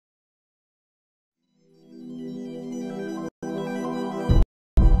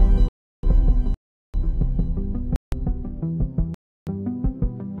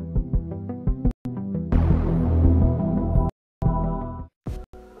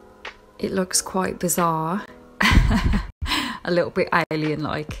It looks quite bizarre, a little bit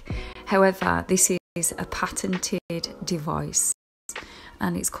alien-like. However, this is a patented device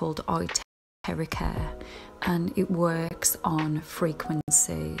and it's called Iteracare, and it works on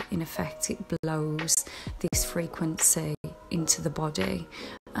frequency. In effect, it blows this frequency into the body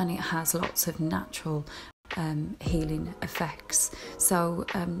and it has lots of natural healing effects. So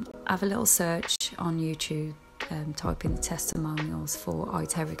have a little search on YouTube, type in the testimonials for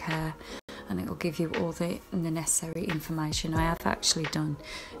Iteracare, and it will give you all the necessary information. I have actually done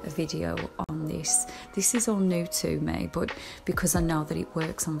a video on this. This is all new to me, but because I know that it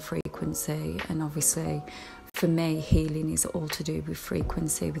works on frequency, and obviously for me healing is all to do with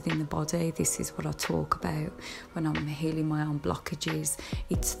frequency within the body. This is what I talk about when I'm healing my own blockages.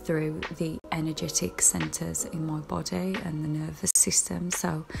 It's through the energetic centres in my body and the nervous system.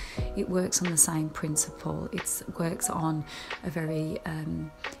 So it works on the same principle. It works on a very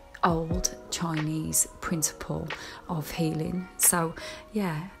old Chinese principle of healing. So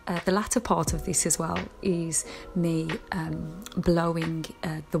yeah, the latter part of this as well is me blowing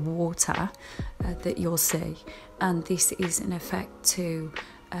the water that you'll see, and this is in effect to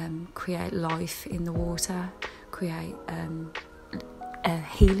create life in the water, create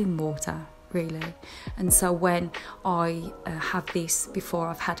healing water, really. And so when I have this before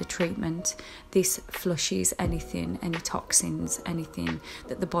I've had a treatment, this flushes any toxins, anything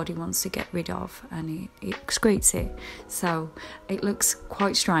that the body wants to get rid of, and it excretes it. So it looks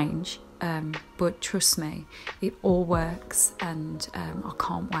quite strange, but trust me, it all works, and I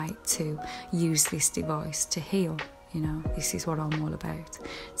can't wait to use this device to heal. You know, this is what I'm all about.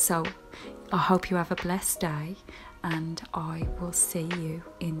 So I hope you have a blessed day, and I will see you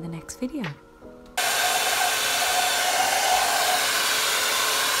in the next video.